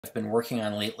I've been working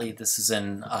on lately. This is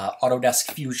in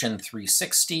Autodesk Fusion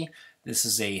 360. This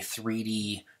is a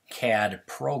 3D CAD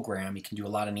program. You can do a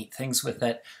lot of neat things with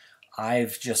it.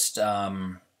 I've just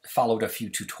followed a few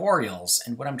tutorials,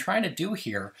 and what I'm trying to do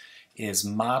here is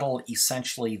model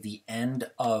essentially the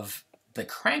end of the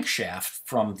crankshaft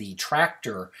from the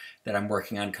tractor that I'm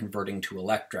working on converting to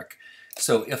electric.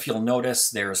 So if you'll notice,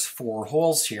 there's 4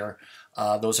 holes here.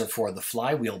 Those are for the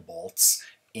flywheel bolts,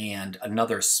 and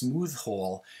another smooth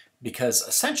hole, because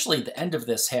essentially the end of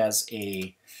this has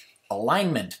a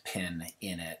alignment pin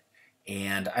in it,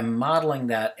 and I'm modeling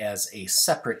that as a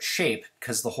separate shape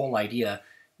because the whole idea,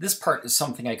 this part is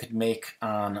something I could make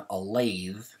on a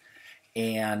lathe,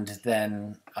 and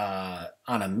then on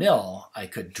a mill I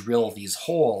could drill these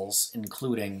holes,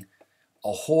 including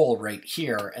a hole right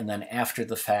here, and then after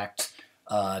the fact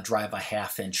drive a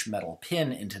 1/2-inch metal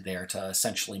pin into there to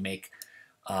essentially make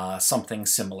something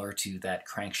similar to that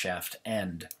crankshaft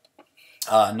end.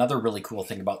 Another really cool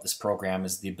thing about this program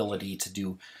is the ability to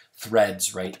do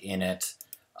threads right in it.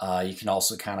 You can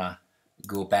also kind of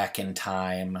go back in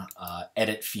time,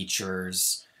 edit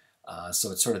features,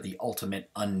 so it's sort of the ultimate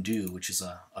undo, which is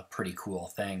a pretty cool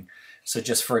thing. So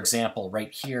just for example,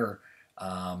 right here,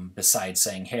 besides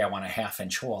saying, hey, I want a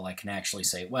 1/2-inch hole, I can actually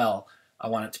say, well, I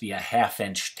want it to be a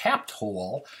 1/2-inch tapped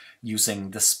hole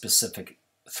using this specific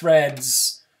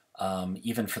threads.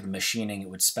 Even for the machining, it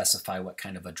would specify what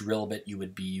kind of a drill bit you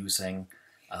would be using.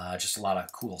 Just a lot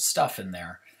of cool stuff in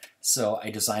there. So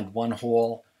I designed one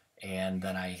hole, and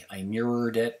then I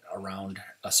mirrored it around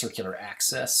a circular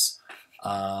axis.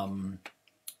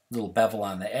 Little bevel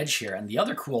on the edge here. And the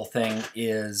other cool thing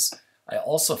is I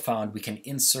also found we can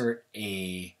insert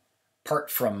a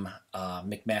part from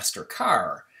McMaster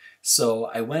car. So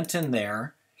I went in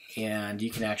there, and you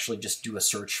can actually just do a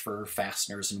search for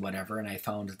fasteners and whatever, and I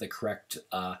found the correct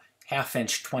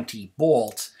 1/2-inch 20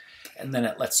 bolt, and then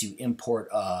it lets you import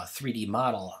a 3D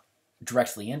model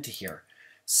directly into here.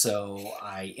 So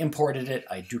I imported it,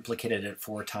 I duplicated it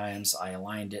 4 times, I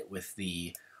aligned it with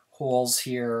the holes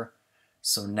here,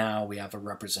 so now we have a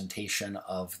representation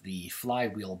of the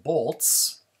flywheel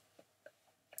bolts,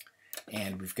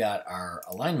 and we've got our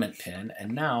alignment pin,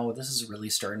 and now this is really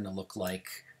starting to look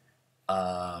like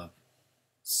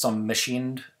some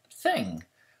machined thing.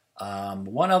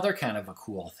 One other kind of a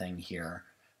cool thing here,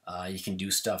 you can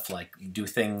do stuff like do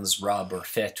things rub or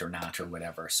fit or not or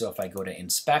whatever. So if I go to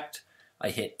inspect,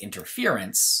 I hit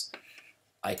interference,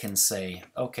 I can say,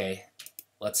 okay,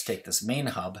 let's take this main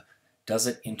hub. Does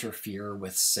it interfere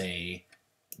with, say,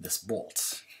 this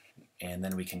bolt? And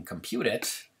then we can compute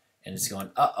it, and it's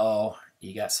going, uh-oh,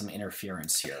 you got some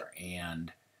interference here.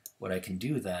 And what I can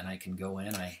do then, I can go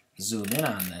in, I zoom in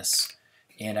on this,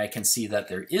 and I can see that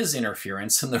there is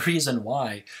interference, and the reason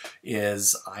why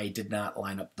is I did not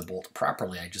line up the bolt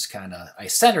properly. I just I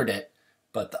centered it,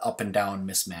 but the up and down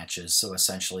mismatches, so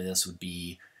essentially this would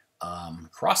be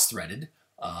cross-threaded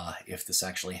if this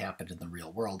actually happened in the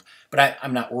real world. But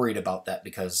I'm not worried about that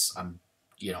because I'm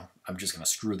just going to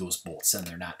screw those bolts in.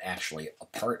 They're not actually a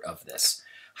part of this.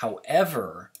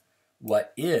 However,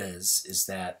 what is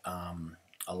that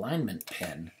alignment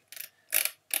pin.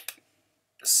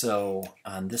 So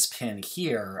on this pin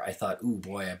here, I thought, ooh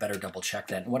boy, I better double check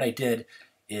that. And what I did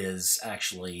is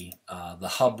actually the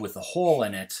hub with the hole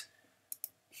in it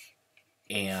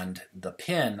and the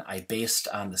pin I based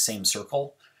on the same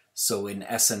circle. So in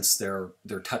essence, they're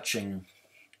touching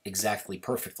exactly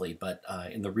perfectly, but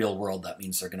in the real world, that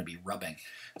means they're going to be rubbing.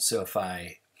 So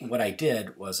what I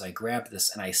did was I grabbed this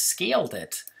and I scaled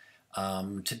it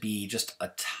to be just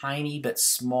a tiny bit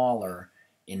smaller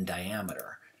in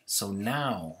diameter. So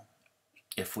now,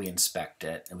 if we inspect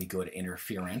it and we go to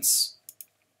interference,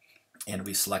 and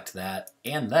we select that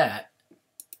and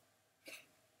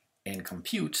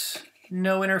compute,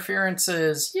 no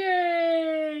interferences,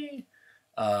 yay!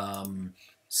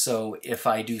 So if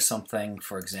I do something,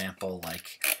 for example,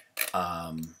 like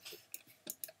I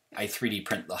 3D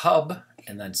print the hub,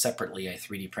 and then separately I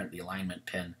 3D print the alignment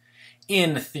pin,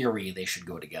 in theory, they should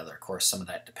go together. Of course, some of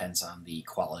that depends on the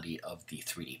quality of the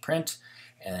 3D print.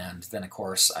 And then, of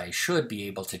course, I should be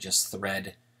able to just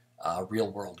thread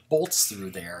real-world bolts through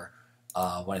there.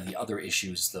 One of the other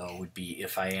issues, though, would be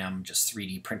if I am just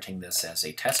 3D printing this as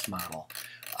a test model,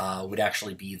 would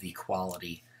actually be the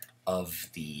quality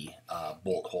of the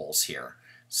bolt holes here.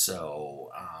 So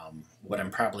what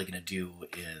I'm probably going to do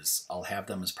is I'll have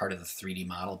them as part of the 3D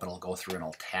model, but I'll go through and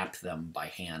I'll tap them by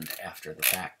hand after the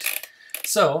fact.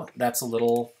 So that's a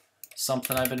little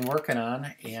something I've been working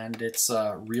on, and it's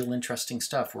real interesting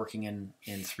stuff working in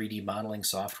 3D modeling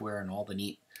software and all the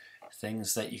neat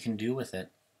things that you can do with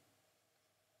it.